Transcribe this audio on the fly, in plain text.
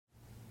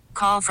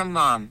Call from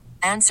mom.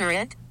 Answer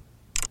it.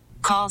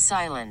 Call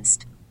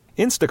silenced.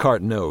 Instacart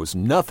knows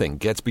nothing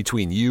gets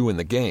between you and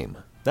the game.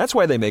 That's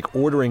why they make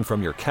ordering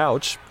from your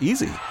couch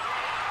easy.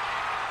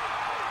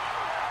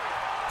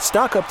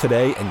 Stock up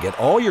today and get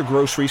all your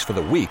groceries for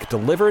the week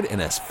delivered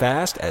in as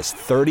fast as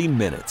 30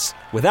 minutes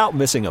without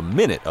missing a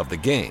minute of the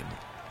game.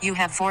 You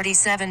have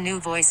 47 new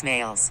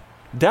voicemails.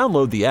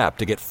 Download the app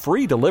to get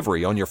free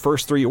delivery on your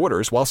first 3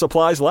 orders while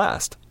supplies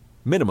last.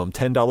 Minimum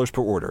 $10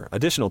 per order.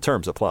 Additional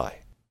terms apply.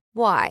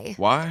 Why?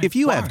 If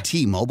you have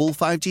T-Mobile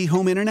 5G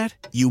home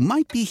internet, you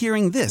might be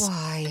hearing this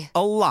Why?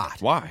 a lot.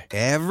 Why?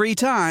 Every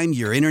time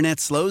your internet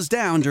slows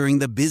down during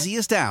the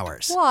busiest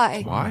hours.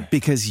 Why?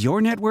 Because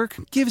your network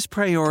gives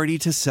priority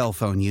to cell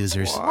phone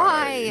users.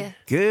 Why?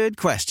 Good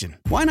question.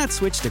 Why not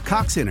switch to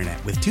Cox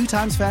Internet with 2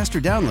 times faster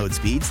download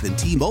speeds than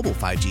T-Mobile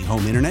 5G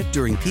home internet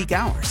during peak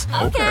hours?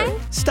 Okay.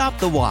 Stop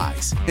the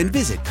whys and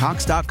visit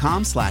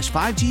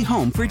cox.com/5G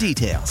home for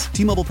details.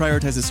 T-Mobile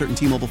prioritizes certain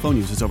T-Mobile phone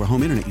users over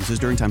home internet users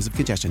during times of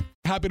congestion.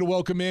 Happy to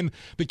welcome in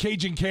the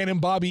Cajun Cannon,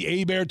 Bobby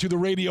Hebert, to the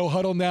radio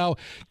huddle now.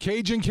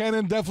 Cajun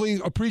Cannon, definitely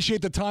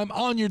appreciate the time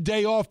on your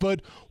day off, but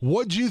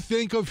what'd you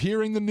think of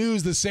hearing the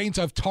news? The Saints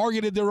have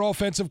targeted their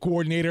offensive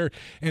coordinator,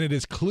 and it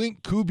is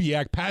Klint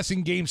Kubiak,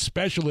 passing game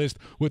specialist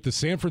with the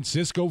San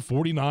Francisco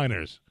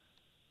 49ers.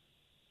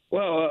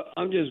 Well,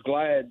 I'm just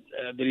glad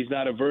that he's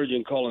not a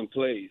virgin calling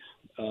plays.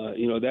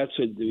 That's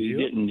what we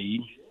didn't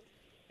need.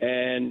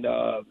 And,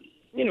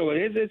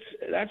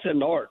 that's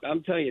an art.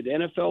 I'm telling you, the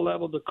NFL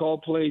level to call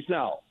plays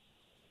now,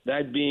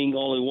 that being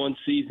only one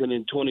season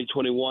in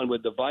 2021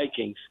 with the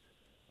Vikings.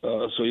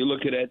 So you're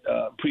looking at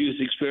previous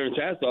experience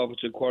as the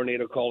offensive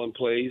coordinator calling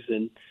plays.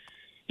 And,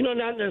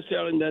 not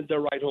necessarily that they're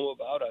right home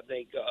about. I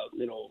think,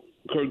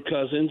 Kirk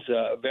Cousins,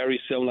 very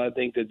similar, I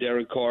think, to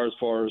Derek Carr as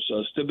far as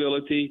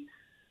stability.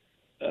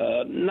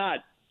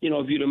 Not,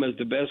 view them as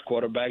the best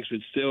quarterbacks, but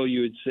still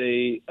you would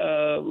say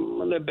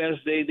on their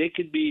best day, they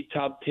could be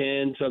top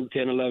 10, some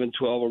 10, 11,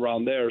 12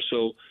 around there.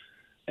 So,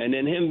 and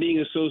then him being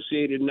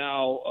associated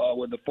now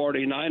with the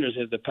 49ers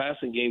as the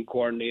passing game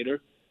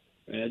coordinator,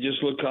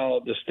 just look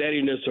how the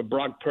steadiness of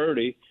Brock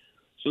Purdy.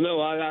 So,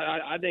 no,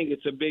 I think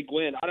it's a big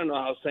win. I don't know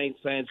how Saints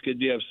fans could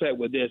be upset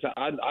with this.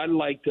 I'd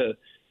like to,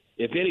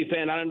 if any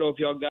fan, I don't know if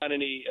y'all got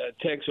any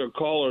texts or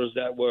callers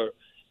that were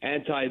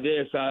anti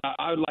this.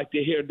 I would like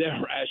to hear their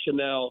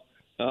rationale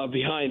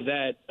behind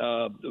that.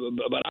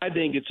 But I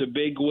think it's a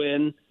big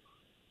win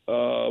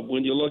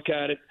when you look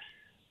at it.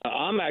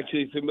 I'm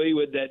actually familiar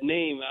with that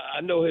name. I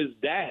know his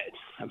dad.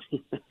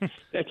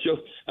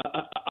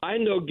 I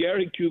know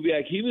Gary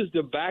Kubiak. He was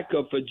the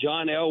backup for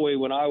John Elway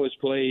when I was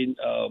playing.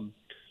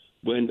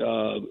 When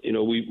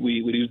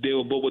we was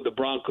dealing with the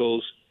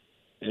Broncos,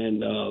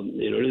 and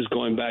it is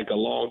going back a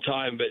long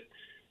time. But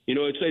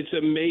it's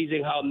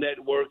amazing how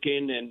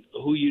networking and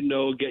who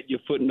get your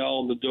foot in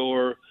the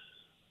door.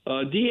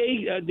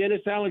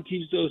 Dennis Allen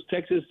keeps those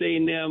Texas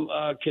A&M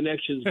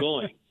connections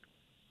going.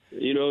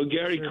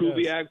 Gary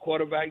Kubiak,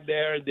 quarterback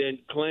there, and then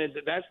Klint.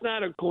 That's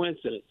not a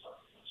coincidence.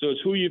 So it's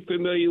who you're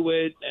familiar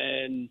with,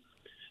 and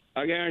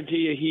I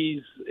guarantee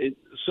you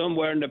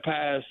somewhere in the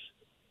past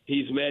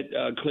he's met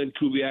Klint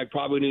Kubiak,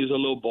 probably when he was a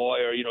little boy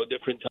or,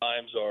 different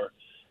times. Or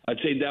I'd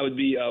say that would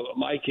be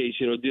my case,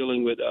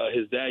 dealing with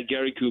his dad,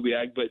 Gary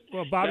Kubiak. But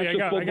well, Bobby, I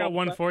got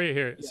one for you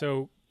here. Yeah.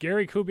 So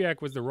Gary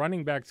Kubiak was the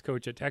running backs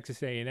coach at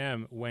Texas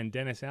A&M when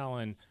Dennis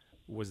Allen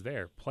was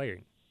there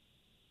playing.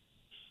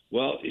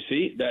 Well, you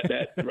see that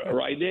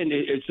right then,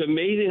 it's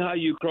amazing how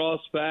you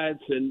cross paths,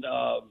 and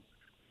I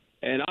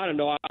don't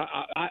know.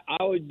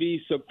 I would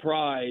be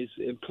surprised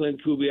if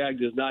Klint Kubiak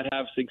does not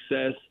have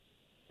success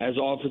as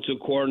offensive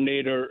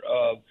coordinator,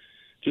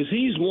 because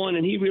he's one,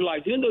 and he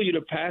realized, even though you're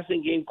the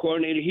passing game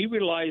coordinator, he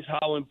realized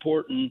how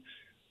important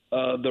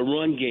the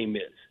run game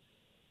is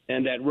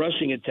and that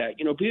rushing attack.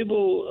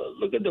 People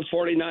look at the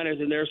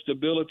 49ers and their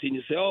stability, and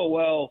you say, oh,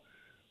 well,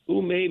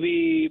 who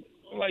maybe,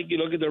 like you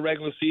look at the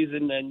regular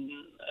season, and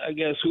I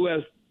guess who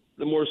has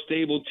the more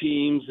stable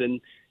teams.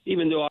 And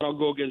even though I don't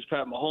go against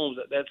Pat Mahomes,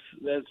 that's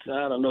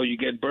I don't know, you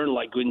get burned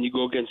like when you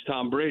go against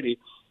Tom Brady.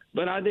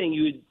 But I think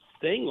you would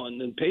think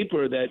on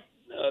paper that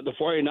the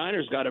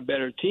 49ers got a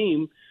better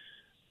team.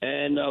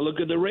 And look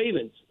at the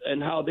Ravens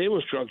and how they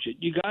were structured.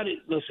 You got it.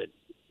 Listen,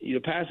 you're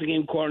a passing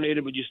game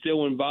coordinator, but you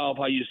still involve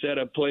how you set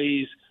up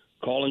plays,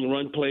 calling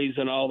run plays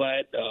and all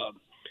that.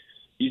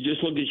 You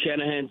just look at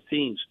Shanahan's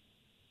teams.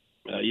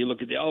 You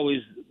look at, they're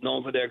always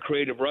known for their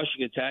creative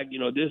rushing attack.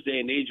 This day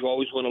and age, you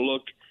always want to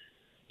look,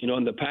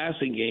 in the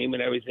passing game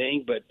and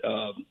everything. But,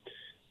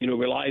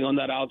 relying on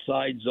that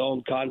outside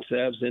zone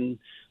concepts and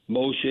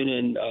motion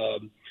and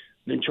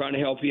then trying to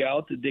help you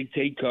out to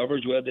dictate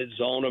coverage, whether it's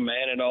zone or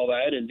man and all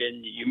that. And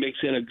then you mix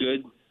in a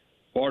good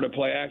part of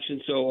play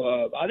action.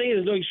 So I think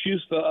there's no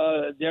excuse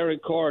for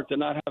Derek Carr to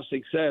not have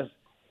success.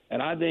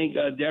 And I think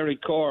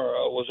Derek Carr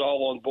was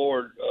all on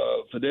board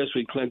for this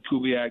with Klint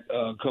Kubiak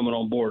coming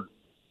on board.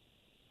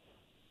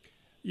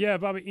 Yeah,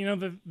 Bobby,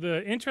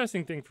 the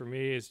interesting thing for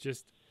me is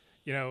just,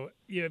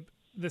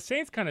 the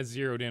Saints kind of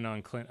zeroed in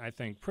on Klint, I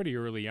think, pretty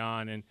early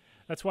on. And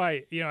That's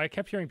why, I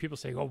kept hearing people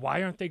say, "Oh,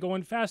 why aren't they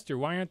going faster?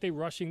 Why aren't they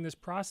rushing this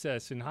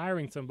process and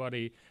hiring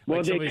somebody?"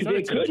 Well, they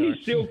could.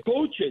 He's still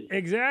coaching.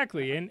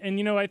 Exactly,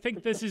 and I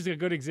think this is a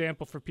good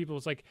example for people.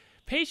 It's like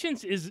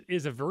patience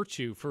is a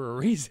virtue for a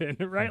reason,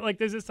 right? Like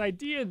there's this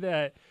idea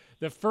that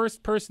the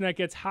first person that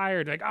gets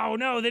hired, like, oh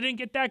no, they didn't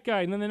get that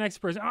guy, and then the next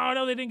person, oh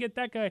no, they didn't get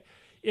that guy.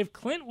 If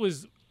Klint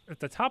was at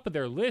the top of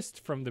their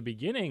list from the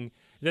beginning,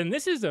 then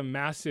this is a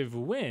massive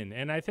win,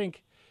 and I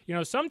think.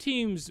 Some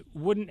teams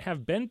wouldn't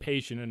have been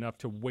patient enough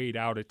to wait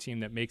out a team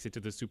that makes it to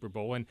the Super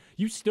Bowl, and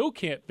you still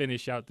can't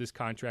finish out this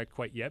contract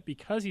quite yet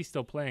because he's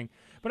still playing.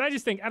 But I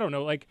just think, I don't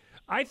know,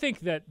 I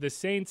think that the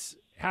Saints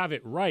have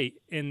it right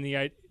in the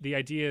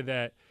idea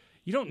that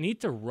you don't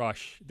need to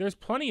rush. There's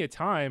plenty of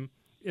time.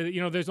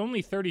 There's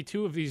only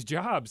 32 of these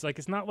jobs.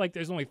 It's not like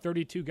there's only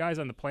 32 guys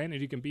on the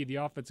planet who can be the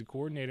offensive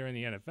coordinator in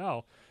the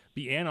NFL.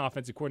 Be an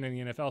offensive coordinator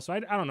in the NFL. So I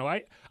don't know.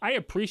 I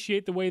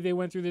appreciate the way they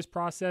went through this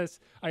process.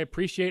 I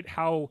appreciate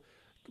how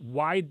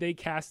wide they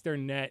cast their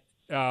net,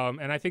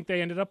 and I think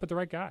they ended up with the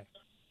right guy.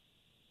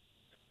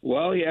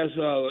 Well, he has,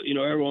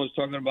 everyone's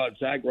talking about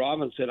Zach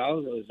Robinson. I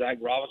was a Zach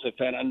Robinson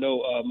fan. I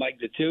know Mike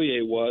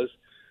Detillier was,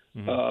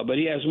 but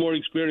he has more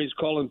experience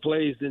calling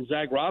plays than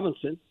Zach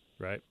Robinson.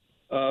 Right.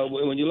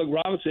 When you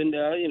look Robinson,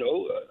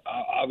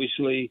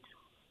 obviously –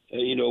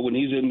 when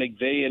he's in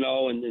McVay and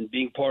all, and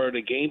being part of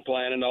the game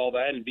plan and all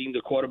that, and being the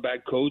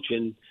quarterback coach,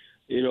 and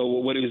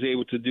what he was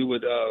able to do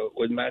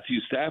with Matthew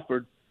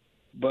Stafford.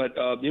 But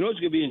it's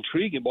going to be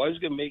intriguing, boy. It's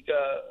going to make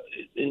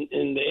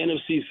in the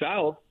NFC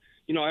South.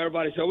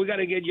 Everybody said we got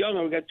to get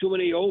younger. We got too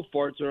many old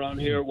farts around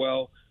here.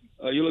 Well,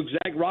 you look,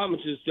 Zach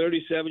Robinson's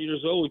 37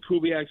 years old,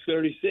 and Kubiak's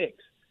 36.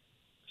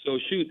 So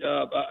shoot,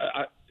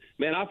 I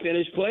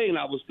finished playing.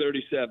 I was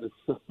 37.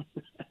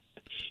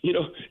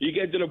 You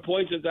get to the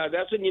point sometimes.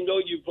 That's when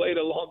you've played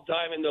a long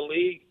time in the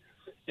league.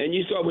 And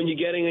you start when you're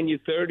getting in your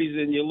 30s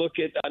and you look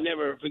at – I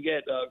never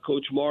forget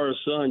Coach Morr's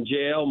son,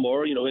 J.L.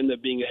 Moore, ended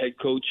up being a head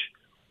coach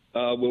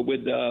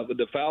with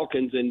the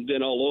Falcons and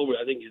been all over.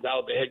 I think he's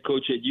now the head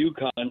coach at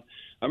UConn.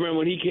 I remember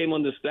when he came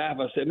on the staff,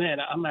 I said, man,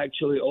 I'm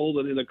actually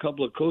older than a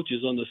couple of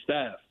coaches on the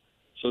staff.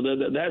 So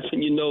that's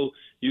when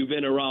you've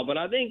been around. But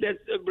I think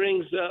that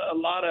brings a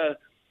lot of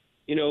 –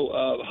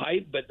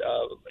 hype, but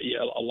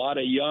a lot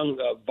of young,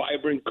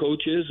 vibrant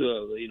coaches,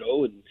 and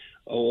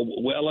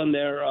well in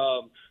their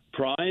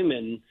prime.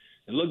 And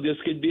look, this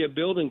could be a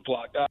building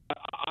block.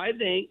 I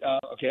think,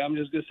 I'm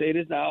just going to say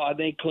this now. I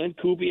think Klint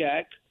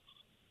Kubiak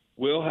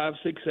will have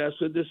success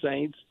with the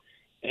Saints,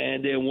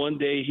 and then one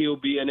day he'll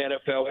be an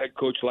NFL head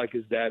coach like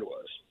his dad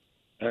was.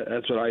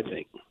 That's what I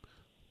think.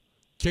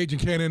 Cajun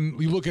Cannon,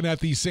 you're looking at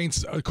the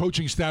Saints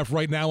coaching staff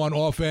right now on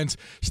offense.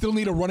 Still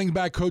need a running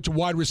back coach, a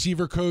wide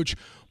receiver coach,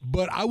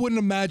 but I wouldn't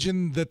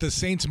imagine that the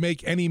Saints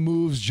make any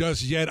moves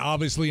just yet,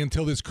 obviously,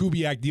 until this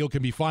Kubiak deal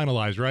can be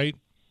finalized, right?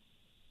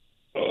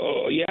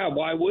 Oh, yeah,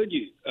 why would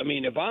you? I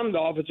mean, if I'm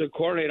the offensive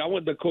coordinator, I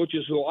want the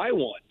coaches who I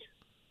want.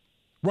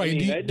 Right.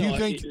 Do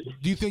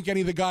you think any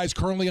of the guys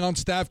currently on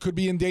staff could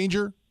be in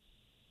danger?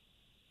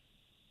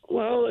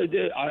 Well,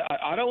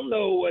 I don't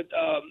know what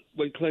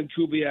Klint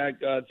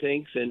Kubiak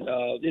thinks, and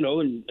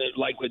and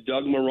like with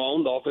Doug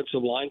Marrone, the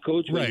offensive line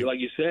coach, right. Like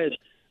you said,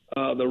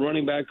 the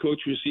running back coach,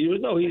 receivers.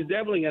 No, he's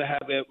definitely going to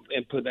have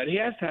input. That he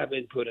has to have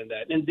input in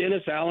that, and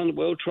Dennis Allen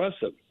will trust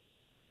him.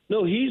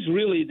 No, he's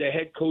really the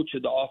head coach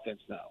of the offense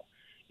now.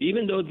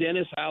 Even though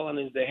Dennis Allen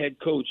is the head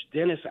coach,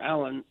 Dennis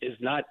Allen is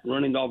not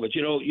running the offense.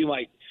 You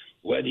might,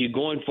 whether you're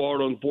going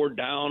forward on fourth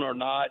down or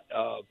not,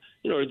 a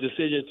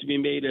decision to be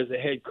made as a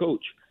head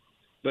coach.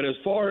 But as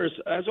far as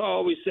I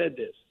always said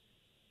this,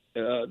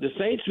 the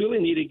Saints really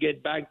need to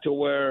get back to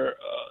where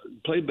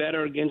play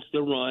better against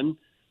the run.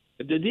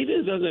 If the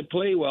defense doesn't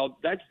play well,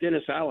 that's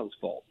Dennis Allen's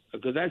fault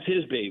because that's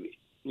his baby.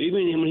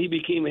 Even when he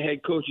became a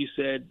head coach, he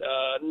said,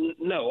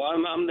 no,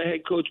 I'm the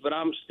head coach, but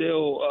I'm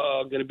still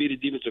going to be the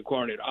defensive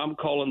coordinator. I'm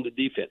calling the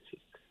defenses.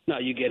 Now,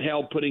 you get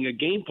help putting a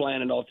game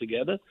plan and all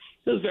together.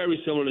 It was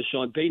very similar to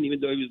Sean Payton.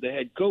 Even though he was the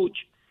head coach,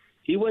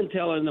 he wasn't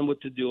telling them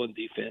what to do on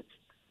defense.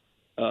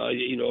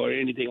 Or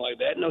anything like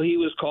that. No, he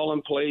was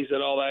calling plays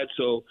and all that.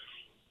 So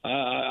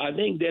I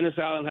think Dennis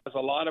Allen has a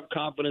lot of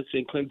confidence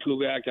in Klint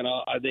Kubiak, and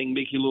I think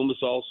Mickey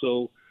Loomis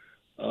also.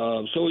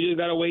 So we just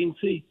got to wait and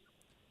see.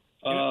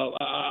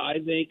 I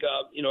think,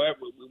 we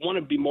want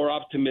to be more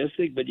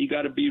optimistic, but you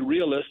got to be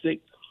realistic.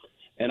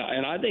 And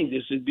I think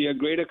this would be a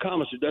great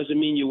accomplishment. It doesn't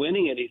mean you're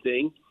winning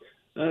anything.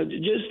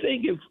 Just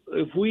think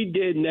if we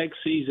did next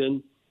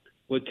season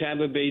what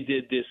Tampa Bay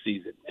did this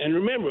season. And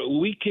remember,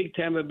 we kicked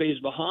Tampa Bay's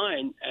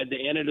behind at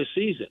the end of the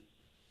season.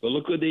 But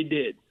look what they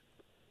did.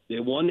 They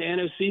won the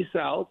NFC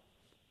South.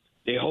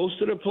 They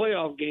hosted a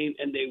playoff game,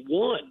 and they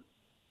won.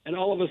 And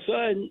all of a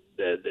sudden,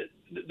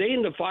 they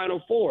in the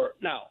Final Four.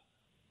 Now,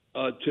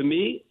 to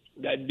me,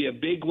 that'd be a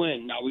big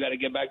win. Now, we got to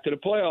get back to the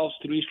playoffs.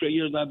 3 straight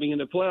years not being in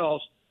the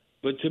playoffs.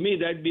 But to me,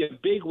 that'd be a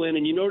big win,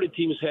 and the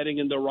team's heading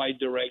in the right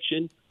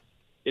direction.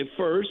 At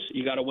first,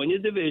 you got to win your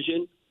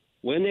division,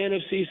 win the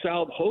NFC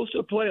South, host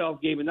a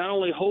playoff game, and not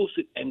only host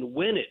it and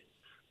win it,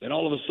 then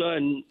all of a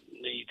sudden,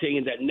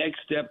 taking that next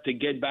step to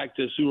get back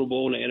to the Super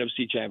Bowl and the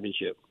NFC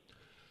Championship.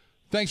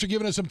 Thanks for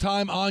giving us some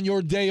time on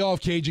your day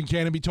off, Cajun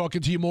Cannon. Be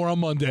talking to you more on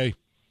Monday.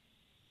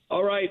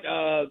 All right.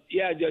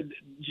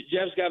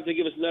 Jeff's got to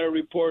give us another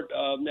report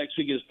next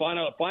week. His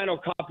final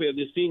copy of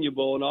the Senior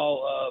Bowl and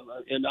all.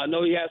 And I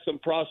know he has some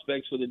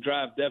prospects for the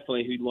draft.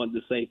 Definitely, he'd want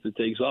the Saints to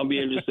take. So I'll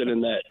be interested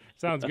in that.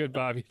 Sounds good,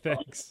 Bobby.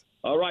 Thanks.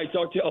 All right.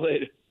 Talk to y'all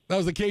later. That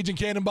was the Cajun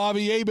Cannon,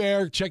 Bobby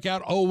Hebert. Check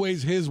out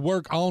always his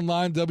work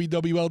online,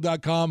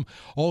 WWL.com.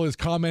 All his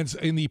comments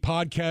in the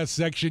podcast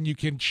section you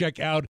can check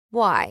out.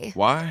 Why?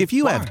 Why? If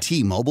you have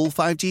T-Mobile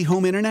 5G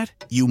home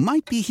internet, you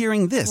might be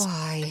hearing this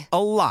Why?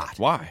 a lot.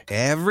 Why?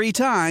 Every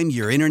time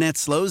your internet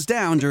slows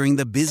down during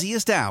the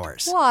busiest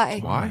hours. Why?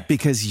 Why?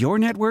 Because your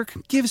network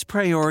gives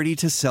priority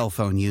to cell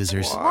phone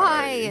users.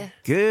 Why?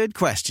 Good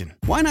question.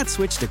 Why not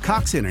switch to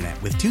Cox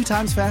Internet with 2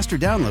 times faster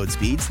download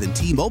speeds than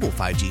T-Mobile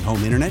 5G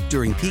home internet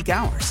during peak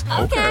hours?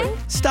 Okay.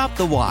 Stop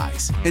the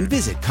whys and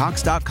visit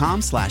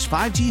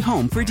cox.com/5G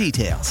home for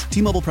details.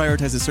 T-Mobile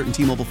prioritizes certain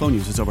T-Mobile phone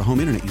users over home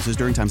internet users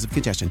during times of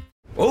congestion.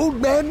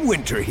 Old Man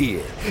Winter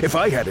here. If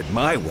I had it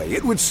my way,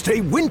 it would stay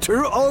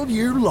winter all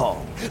year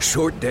long.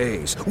 Short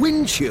days,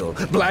 wind chill,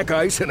 black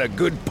ice, and a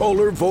good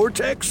polar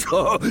vortex.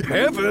 Oh,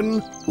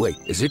 heaven. Wait,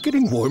 is it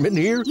getting warm in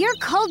here? Your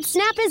cold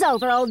snap is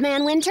over, Old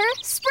Man Winter.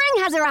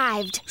 Spring has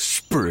arrived.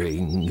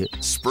 Spring.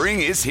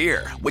 Spring is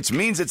here, which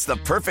means it's the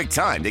perfect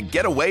time to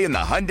get away in the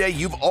Hyundai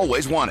you've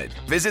always wanted.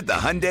 Visit the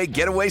Hyundai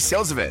Getaway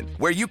Sales Event,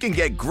 where you can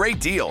get great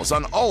deals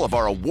on all of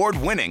our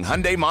award-winning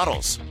Hyundai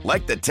models,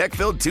 like the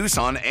tech-filled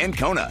Tucson and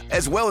Kona,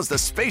 as well as the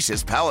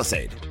spacious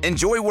Palisade.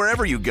 Enjoy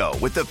wherever you go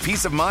with the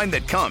peace of mind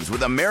that comes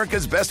with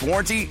America's best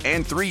warranty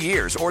and 3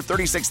 years or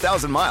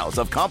 36,000 miles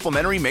of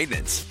complimentary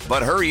maintenance.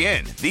 But hurry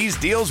in, these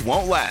deals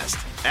won't last.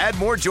 Add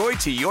more joy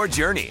to your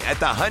journey at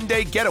the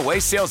Hyundai Getaway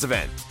Sales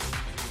Event.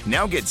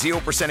 Now get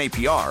 0%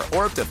 APR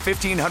or up to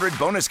 $1,500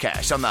 bonus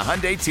cash on the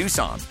Hyundai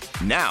Tucson.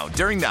 Now,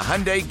 during the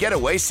Hyundai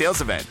Getaway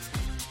Sales Event.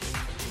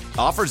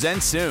 Offers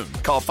end soon.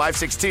 Call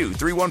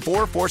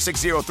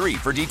 562-314-4603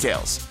 for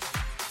details.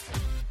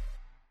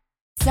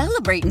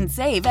 Celebrate and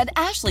save at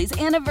Ashley's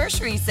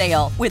Anniversary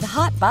Sale. With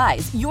Hot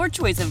Buys, your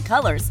choice of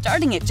colors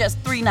starting at just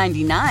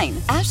 $3.99.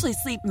 Ashley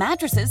Sleep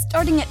mattresses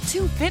starting at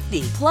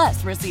 $2.50.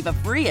 Plus, receive a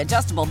free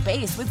adjustable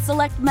base with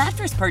select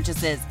mattress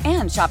purchases.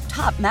 And shop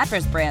top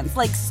mattress brands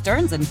like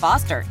Stearns &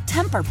 Foster,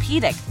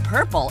 Tempur-Pedic,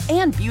 Purple,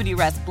 and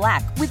Beautyrest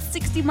Black with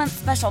 60-month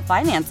special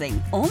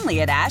financing. Only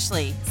at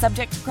Ashley.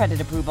 Subject to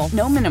credit approval.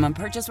 No minimum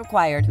purchase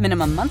required.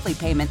 Minimum monthly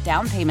payment,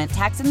 down payment,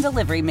 tax, and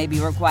delivery may be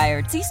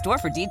required. See store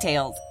for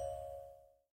details.